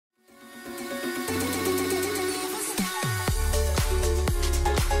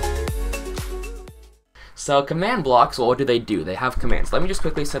So command blocks, well, what do? They have commands. Let me just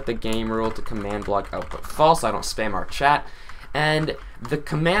quickly set the game rule to command block output false so I don't spam our chat. And the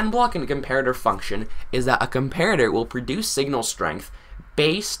command block and comparator function is that a comparator will produce signal strength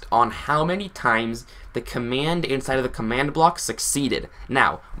based on how many times the command inside of the command block succeeded.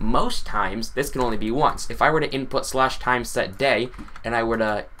 Now, most times, this can only be once. If I were to input /timeSetDay, and I were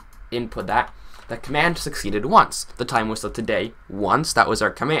to input that, the command succeeded once. The time was set to day once. That was our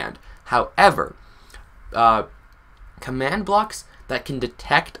command. However, command blocks that can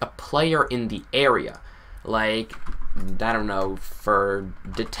detect a player in the area, like, I don't know, for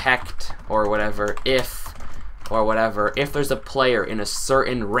detect or whatever, if there's a player in a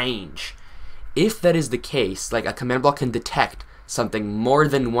certain range. If that is the case, like a command block can detect something more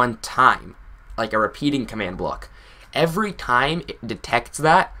than one time, like a repeating command block. Every time it detects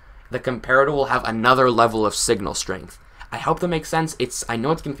that, the comparator will have another level of signal strength. I hope that makes sense. I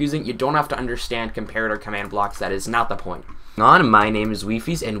know it's confusing. You don't have to understand comparator command blocks. That is not the point. My name is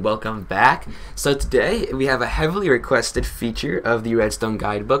Wifies and welcome back. So today we have a heavily requested feature of the Redstone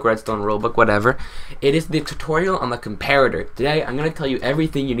Guidebook, Redstone Rulebook, whatever. It is the tutorial on the comparator. Today I'm going to tell you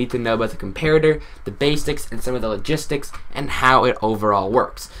everything you need to know about the comparator, the basics, and some of the logistics, and how it overall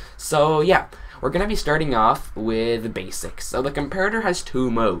works. So yeah, we're going to be starting off with the basics. So the comparator has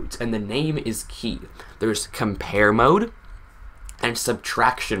two modes, and the name is key. There's compare mode and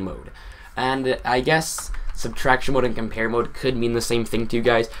subtraction mode. And I guess subtraction mode and compare mode could mean the same thing to you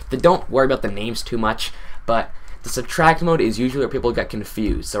guys. Don't worry about the names too much, but the subtract mode is usually where people get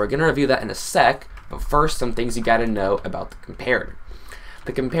confused. So we're going to review that in a sec, but first some things you got to know about the comparator.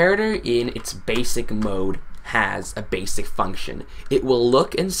 The comparator in its basic mode has a basic function. It will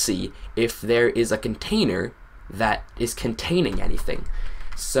look and see if there is a container that is containing anything.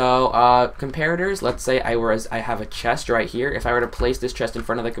 So comparators, let's say I have a chest right here. If I were to place this chest in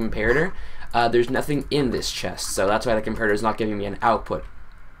front of the comparator, there's nothing in this chest, so that's why the comparator is not giving me an output.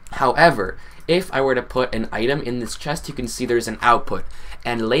 However, if I were to put an item in this chest, you can see there's an output.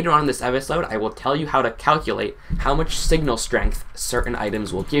 And later on in this episode, I will tell you how to calculate how much signal strength certain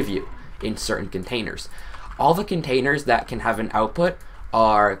items will give you in certain containers. All the containers that can have an output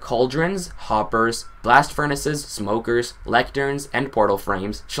are cauldrons, hoppers, blast furnaces, smokers, lecterns, and portal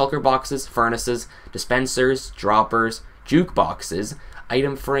frames, shulker boxes, furnaces, dispensers, droppers, jukeboxes,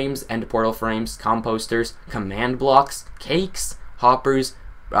 item frames and portal frames, composters, command blocks, cakes, hoppers,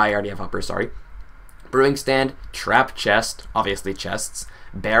 I already have hoppers, sorry, brewing stand, trap chest, obviously chests,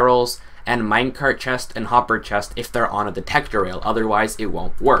 barrels, and minecart chest and hopper chest if they're on a detector rail, otherwise it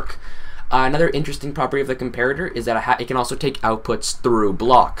won't work. Another interesting property of the comparator is that it can also take outputs through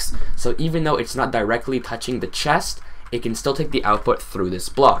blocks. So even though it's not directly touching the chest, it can still take the output through this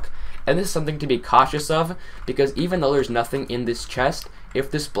block. And this is something to be cautious of, because even though there's nothing in this chest,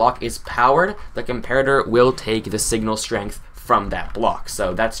 if this block is powered, the comparator will take the signal strength from that block.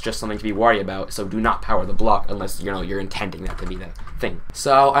 So that's just something to be worried about. So do not power the block unless you're intending that to be the thing.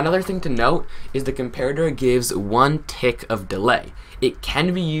 So another thing to note is the comparator gives 1 tick of delay. It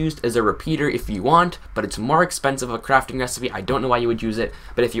can be used as a repeater if you want, but it's more expensive of a crafting recipe. I don't know why you would use it,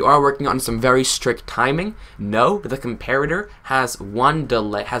 but if you are working on some very strict timing, know that the comparator has 1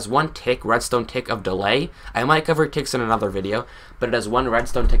 tick, redstone tick of delay. I might cover ticks in another video, but it has 1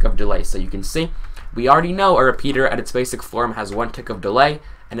 redstone tick of delay. So you can see, we already know a repeater at its basic form has 1 tick of delay,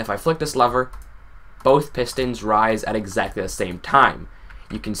 and if I flick this lever, both pistons rise at exactly the same time.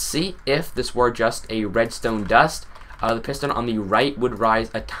 You can see if this were just a redstone dust, the piston on the right would rise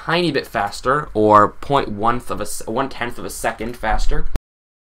a tiny bit faster, or 0.1 of a second faster.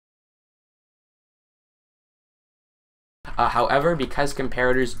 However, because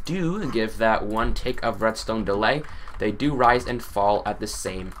comparators do give that 1 tick of redstone delay, they do rise and fall at the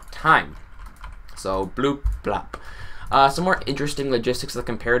same time. So bloop blop. Some more interesting logistics of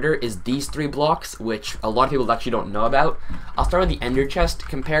the comparator is these 3 blocks, which a lot of people actually don't know about. I'll start with the ender chest.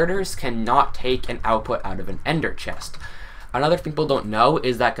 Comparators cannot take an output out of an ender chest. Another thing people don't know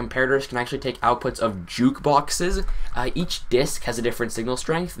is that comparators can actually take outputs of jukeboxes. Each disc has a different signal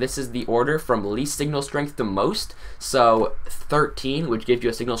strength. This is the order from least signal strength to most. So 13 would give you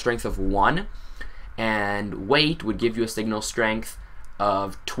a signal strength of 1, and weight would give you a signal strength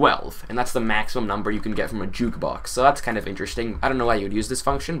of 12, and that's the maximum number you can get from a jukebox. So that's kind of interesting. I don't know why you would use this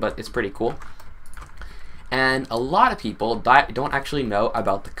function, but it's pretty cool. And a lot of people don't actually know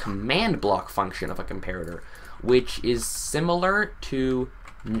about the command block function of a comparator, which is similar to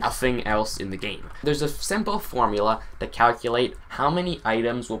nothing else in the game. There's a simple formula to calculate how many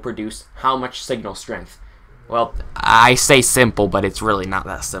items will produce how much signal strength. Well, I say simple, but it's really not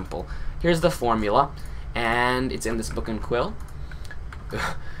that simple. Here's the formula, and it's in this book and quill.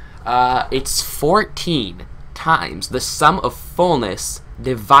 It's 14 times the sum of fullness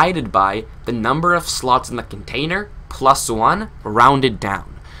divided by the number of slots in the container plus 1 rounded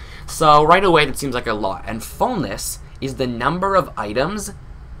down. So right away that seems like a lot, and fullness is the number of items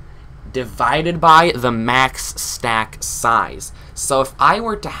divided by the max stack size. So if I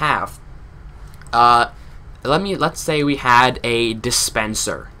were to have, let's say we had a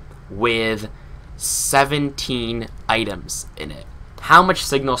dispenser with 17 items in it. How much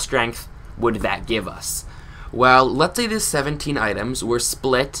signal strength would that give us? Well, let's say these 17 items were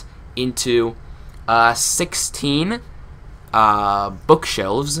split into 16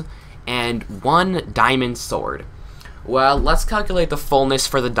 bookshelves and 1 diamond sword. Well, let's calculate the fullness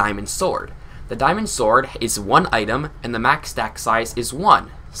for the diamond sword. The diamond sword is 1 item, and the max stack size is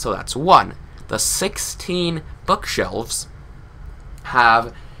 1. So that's 1. The 16 bookshelves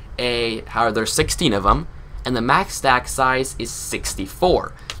there's 16 of them, and the max stack size is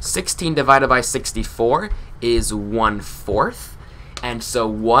 64. 16 divided by 64 is 1/4, and so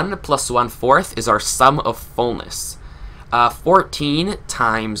 1 plus 1/4 is our sum of fullness. 14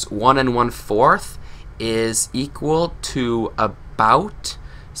 times 1 1/4 is equal to about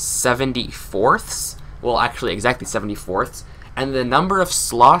 70/4. Well, actually, exactly 70/4. And the number of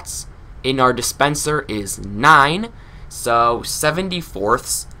slots in our dispenser is 9. So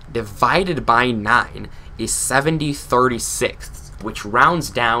 70/4 divided by 9 is 70/36, which rounds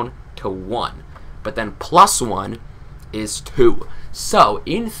down to 1. But then plus 1 is 2. So,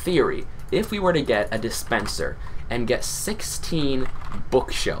 in theory, if we were to get a dispenser and get 16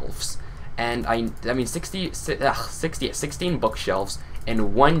 bookshelves, and I mean 16 bookshelves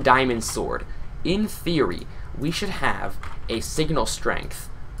and 1 diamond sword, in theory, we should have a signal strength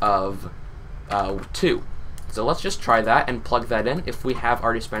of 2. So let's just try that and plug that in. If we have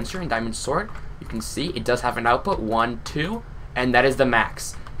our dispenser and diamond sword, you can see it does have an output 1, 2, and that is the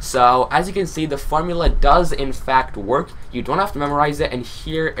max. So as you can see, the formula does in fact work. You don't have to memorize it, and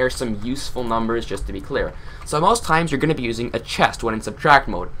here are some useful numbers just to be clear. So most times you're going to be using a chest when in subtract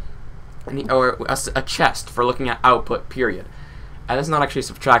mode, or a chest for looking at output, period. And it's not actually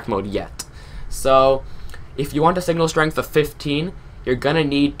subtract mode yet. So if you want a signal strength of 15, you're gonna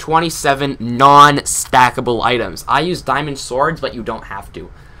need 27 non-stackable items. I use diamond swords, but you don't have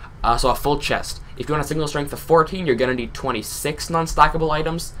to. So a full chest. If you want a signal strength of 14, you're gonna need 26 non-stackable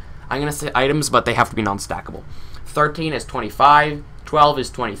items. I'm gonna say items, but they have to be non-stackable. 13 is 25, 12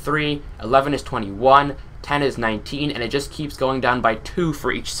 is 23, 11 is 21, 10 is 19, and it just keeps going down by 2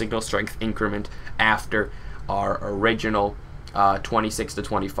 for each signal strength increment after our original 26 to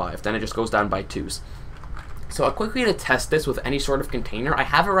 25. Then it just goes down by 2s. So a quick way to test this with any sort of container, I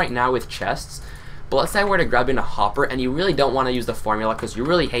have it right now with chests, but let's say I were to grab in a hopper and you really don't want to use the formula because you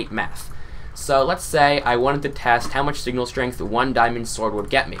really hate math. So let's say I wanted to test how much signal strength 1 diamond sword would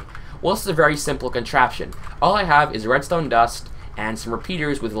get me. Well, this is a very simple contraption. All I have is redstone dust and some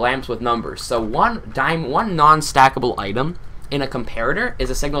repeaters with lamps with numbers. So one non-stackable item in a comparator is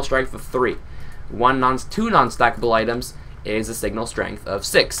a signal strength of 3. Two non-stackable items is a signal strength of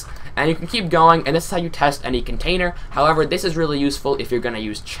 6. And you can keep going, and this is how you test any container. However, this is really useful if you're going to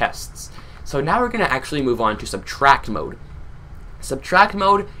use chests. So now we're going to actually move on to subtract mode. Subtract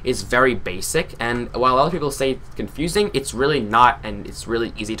mode is very basic, and while other people say it's confusing, it's really not, and it's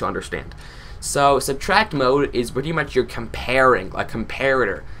really easy to understand. So subtract mode is pretty much you're comparing, a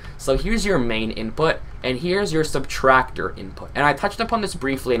comparator. So here's your main input, and here's your subtractor input. And I touched upon this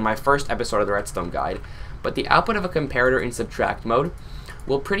briefly in my first episode of the Redstone Guide, but the output of a comparator in subtract mode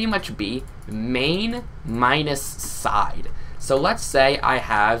will pretty much be main minus side. So let's say I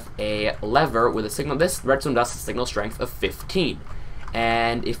have a lever with a signal, this redstone dust signal strength of 15.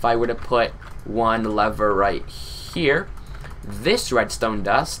 And if I were to put one lever right here, this redstone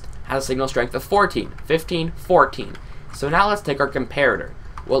dust has a signal strength of 14, 15, 14. So now let's take our comparator.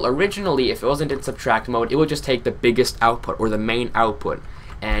 Well, originally, if it wasn't in subtract mode, it would just take the biggest output, or the main output,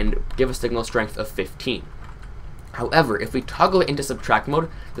 and give a signal strength of 15. However, if we toggle it into subtract mode,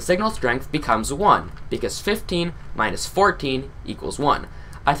 the signal strength becomes 1, because 15 minus 14 equals 1.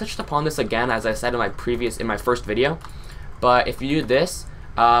 I touched upon this again, as I said in my first video, but if you do this,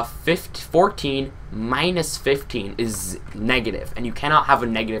 14 minus 15 is negative, and you cannot have a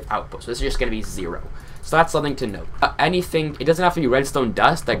negative output, so this is just going to be 0. So that's something to note. It doesn't have to be redstone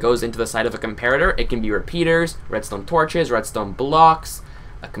dust that goes into the side of a comparator. It can be repeaters, redstone torches, redstone blocks,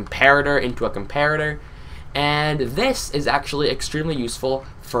 a comparator into a comparator. And this is actually extremely useful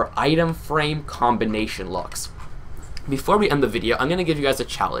for item frame combination locks. Before we end the video, I'm going to give you guys a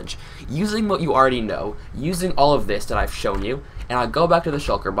challenge. Using what you already know, using all of this that I've shown you, and I'll go back to the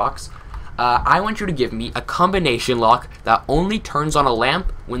shulker box, I want you to give me a combination lock that only turns on a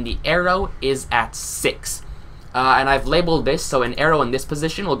lamp when the arrow is at 6. And I've labeled this, so an arrow in this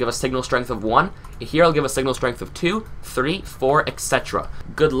position will give a signal strength of 1. Here I'll give a signal strength of 2, 3, 4, etc.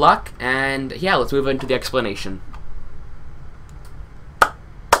 Good luck, and yeah, let's move into the explanation.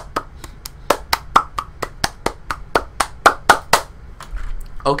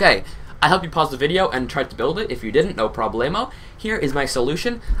 Okay, I hope you paused the video and tried to build it. If you didn't, no problemo. Here is my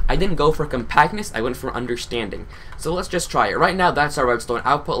solution. I didn't go for compactness, I went for understanding. So let's just try it. Right now, that's our redstone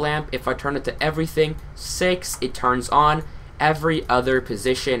output lamp. If I turn it to everything, 6, it turns on. Every other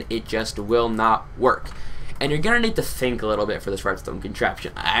position, it just will not work. And you're gonna need to think a little bit for this redstone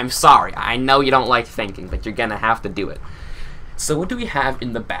contraption. I'm sorry, I know you don't like thinking, but you're gonna have to do it. So what do we have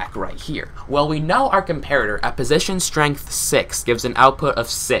in the back right here? Well, we know our comparator at position strength 6 gives an output of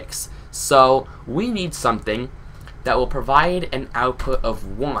 6. So we need something that will provide an output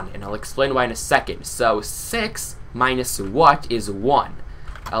of 1, and I'll explain why in a second. So 6 minus what is 1?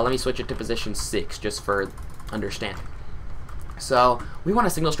 Let me switch it to position 6 just for understanding. So we want a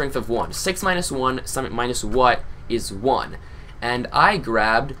signal strength of 1. 6 minus 1 minus what is 1. And I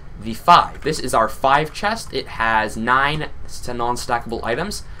grabbed the 5. This is our 5 chest. It has 9 non-stackable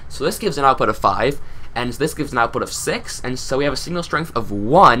items. So this gives an output of 5. And this gives an output of 6, and so we have a signal strength of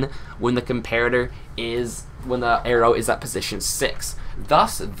 1 when the when the arrow is at position 6.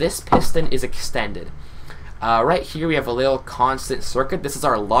 Thus, this piston is extended. Right here we have a little constant circuit. This is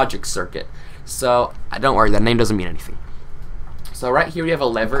our logic circuit. So, don't worry, that name doesn't mean anything. So right here we have a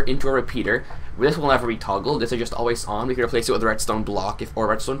lever into a repeater. This will never be toggled. This is just always on. We can replace it with a redstone block or a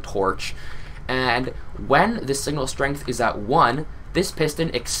redstone torch. And when the signal strength is at 1, this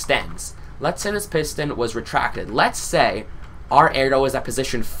piston extends. Let's say this piston was retracted. Let's say our arrow is at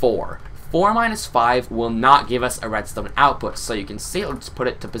position 4. 4 minus 5 will not give us a redstone output. So you can see, let's put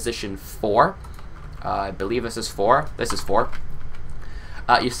it to position 4. I believe this is 4. This is 4.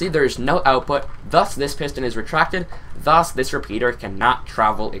 You see there is no output, thus this piston is retracted, thus this repeater cannot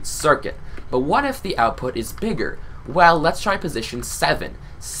travel its circuit. But what if the output is bigger? Well, let's try position 7.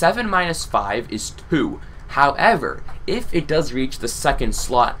 7 minus 5 is 2. However, if it does reach the second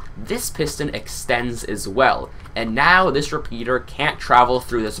slot, this piston extends as well, and now this repeater can't travel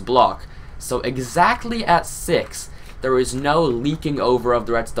through this block. So exactly at 6, there is no leaking over of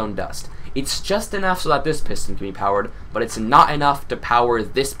the redstone dust. It's just enough so that this piston can be powered, but it's not enough to power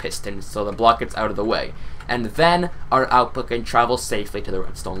this piston, so the block gets out of the way. And then our output can travel safely to the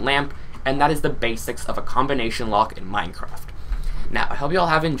redstone lamp, and that is the basics of a combination lock in Minecraft. Now, I hope you all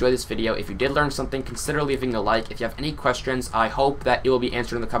have enjoyed this video. If you did learn something, consider leaving a like. If you have any questions, I hope that it will be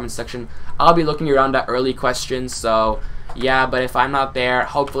answered in the comment section. I'll be looking around at early questions, so yeah, but if I'm not there,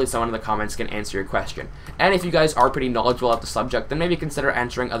 hopefully someone in the comments can answer your question. And if you guys are pretty knowledgeable about the subject, then maybe consider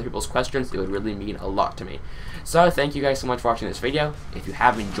answering other people's questions. It would really mean a lot to me. So thank you guys so much for watching this video. If you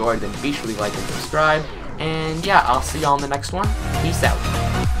have enjoyed, then be sure to like and subscribe. And yeah, I'll see y'all in the next one. Peace out.